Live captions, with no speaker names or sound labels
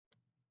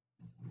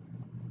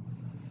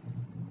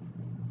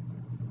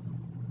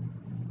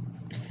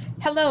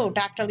Hello,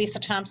 Dr. Lisa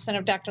Thompson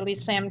of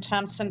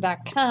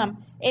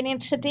drlisamthompson.com, and in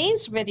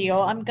today's video,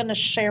 I'm going to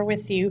share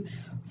with you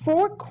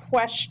 4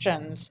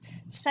 questions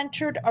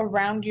centered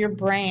around your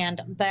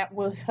brand that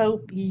will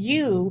help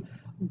you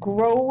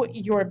grow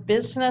your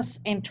business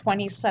in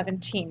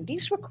 2017.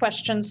 These were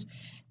questions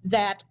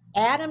that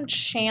Adam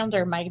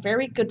Chandler, my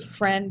very good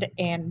friend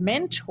and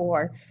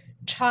mentor,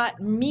 taught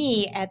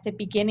me at the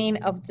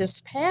beginning of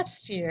this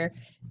past year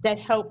that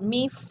helped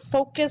me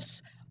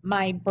focus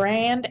my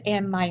brand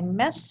and my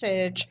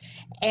message,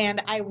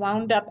 and I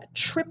wound up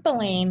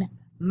tripling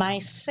my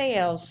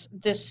sales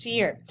this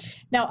year.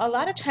 Now, a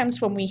lot of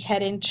times when we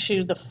head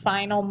into the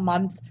final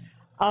month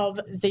of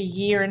the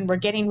year and we're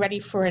getting ready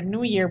for a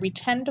new year, we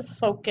tend to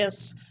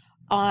focus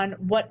on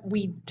what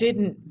we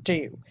didn't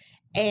do,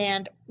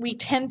 and we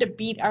tend to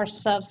beat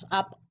ourselves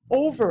up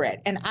over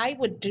it, and I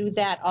would do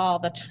that all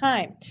the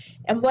time.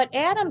 And what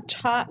Adam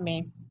taught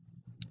me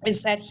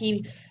is that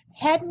he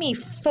had me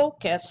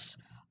focus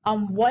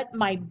on what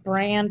my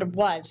brand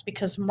was,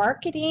 because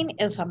marketing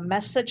is a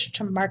message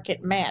to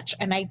market match,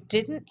 and I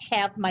didn't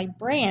have my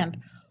brand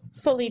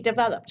fully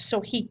developed.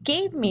 So he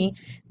gave me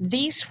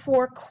these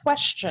 4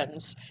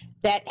 questions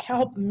that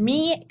help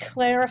me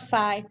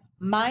clarify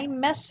my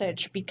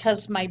message,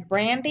 because my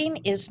branding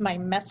is my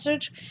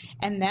message,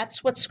 and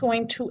that's what's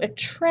going to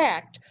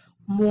attract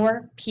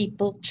more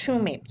people to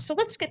me. So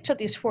let's get to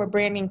these 4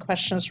 branding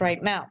questions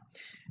right now.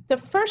 The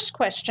first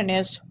question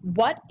is,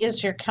 what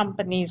is your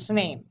company's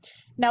name?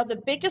 Now,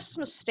 the biggest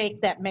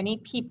mistake that many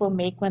people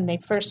make when they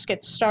first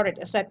get started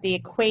is that they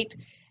equate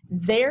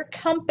their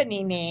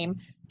company name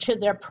to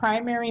their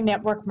primary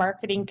network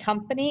marketing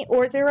company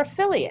or their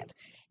affiliate,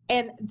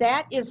 and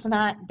that is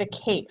not the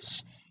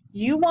case.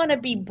 You want to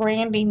be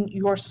branding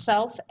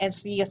yourself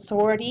as the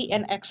authority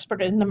and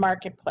expert in the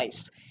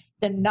marketplace.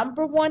 The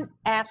number 1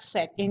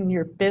 asset in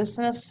your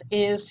business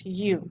is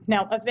you.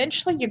 Now,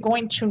 eventually you're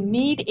going to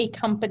need a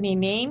company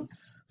name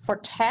for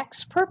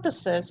tax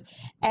purposes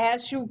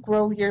as you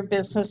grow your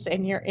business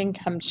and your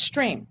income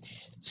stream.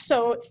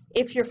 So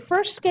if you're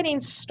first getting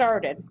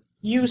started,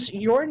 use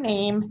your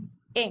name,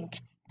 Inc.,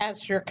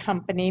 as your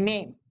company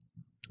name.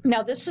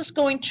 Now, this is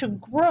going to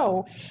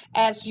grow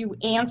as you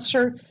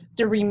answer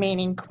the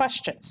remaining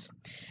questions.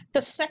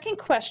 The second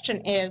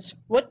question is,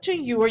 what do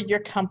you or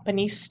your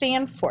company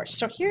stand for?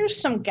 So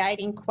here's some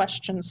guiding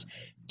questions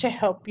to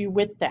help you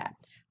with that.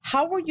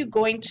 How are you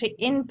going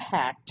to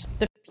impact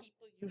the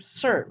people you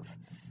serve?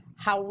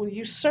 How will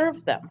you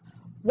serve them?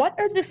 What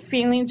are the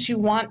feelings you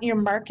want your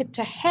market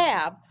to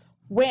have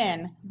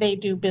when they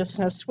do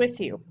business with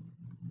you?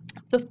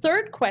 The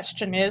third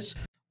question is,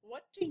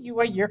 what do you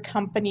or your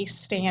company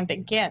stand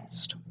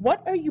against?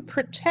 What are you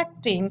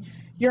protecting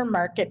your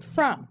market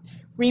from?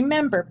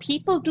 Remember,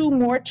 people do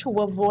more to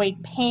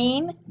avoid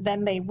pain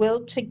than they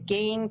will to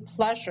gain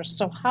pleasure.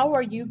 So how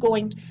are you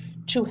going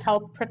to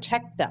help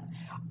protect them?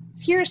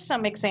 Here's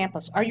some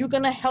examples. Are you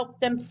going to help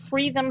them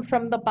free them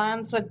from the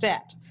bonds of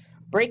debt?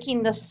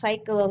 Breaking the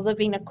cycle of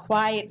living a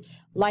quiet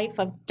life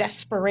of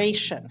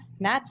desperation,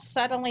 not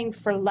settling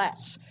for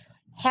less,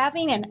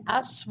 having an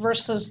us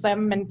versus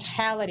them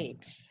mentality.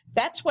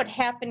 That's what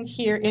happened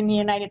here in the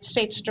United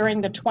States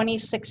during the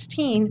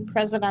 2016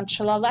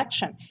 presidential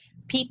election.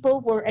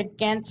 People were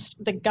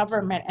against the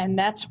government, and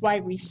that's why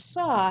we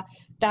saw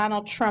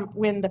Donald Trump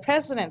win the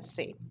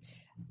presidency.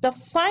 The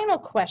final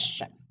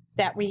question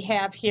that we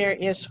have here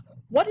is,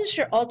 what is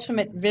your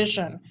ultimate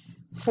vision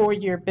for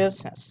your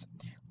business?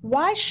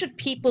 Why should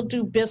people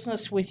do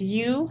business with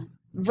you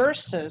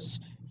versus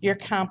your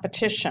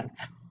competition?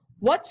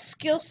 What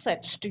skill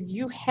sets do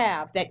you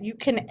have that you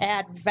can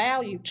add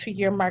value to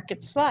your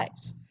market's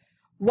lives?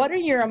 What are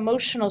your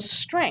emotional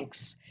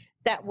strengths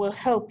that will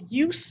help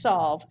you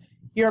solve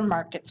your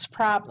market's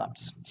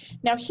problems?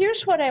 Now,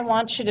 here's what I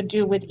want you to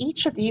do with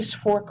each of these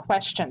 4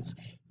 questions.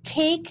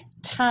 Take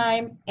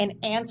time and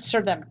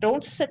answer them.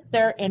 Don't sit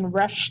there and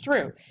rush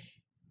through.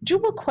 Do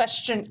a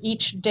question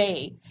each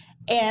day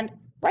and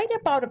write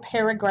about a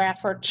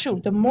paragraph or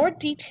 2. The more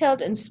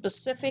detailed and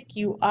specific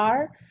you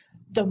are,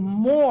 the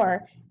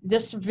more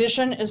this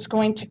vision is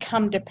going to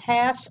come to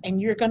pass,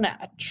 and you're going to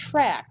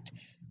attract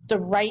the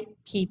right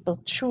people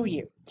to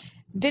you.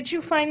 Did you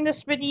find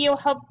this video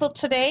helpful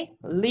today?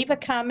 Leave a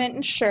comment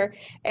and share,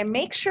 and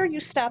make sure you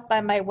stop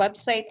by my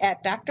website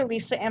at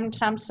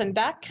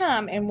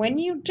drlisamthompson.com, and when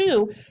you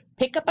do,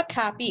 pick up a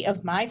copy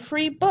of my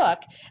free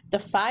book, The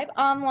 5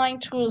 Online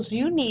Tools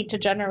You Need to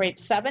Generate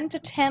 7 to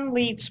 10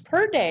 Leads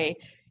Per Day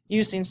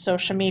Using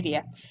Social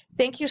Media.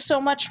 Thank you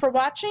so much for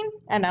watching,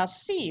 and I'll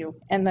see you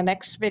in the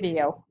next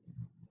video.